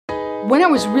When I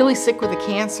was really sick with a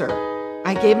cancer,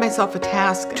 I gave myself a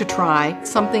task to try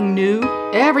something new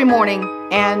every morning,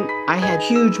 and I had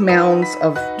huge mounds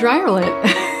of dryer lint.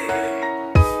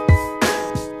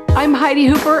 I'm Heidi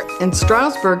Hooper in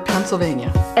Stroudsburg,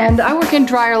 Pennsylvania, and I work in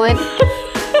dryer lint.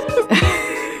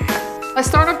 I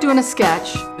start off doing a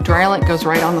sketch. The dryer lint goes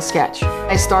right on the sketch.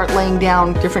 I start laying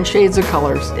down different shades of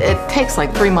colors. It takes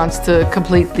like 3 months to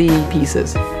complete the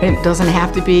pieces. It doesn't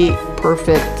have to be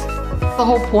perfect. The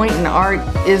whole point in art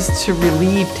is to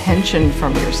relieve tension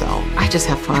from yourself. I just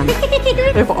have fun.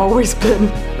 I've always been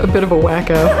a bit of a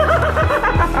wacko.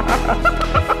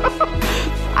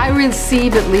 I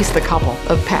receive at least a couple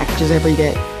of packages every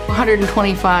day.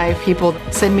 125 people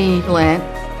send me lint.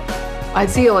 I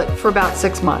seal it for about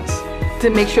 6 months to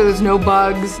make sure there's no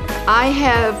bugs. I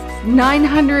have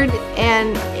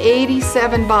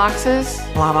 987 boxes,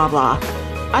 blah, blah, blah.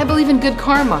 I believe in good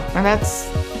karma, and that's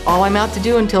all I'm out to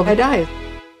do until I die.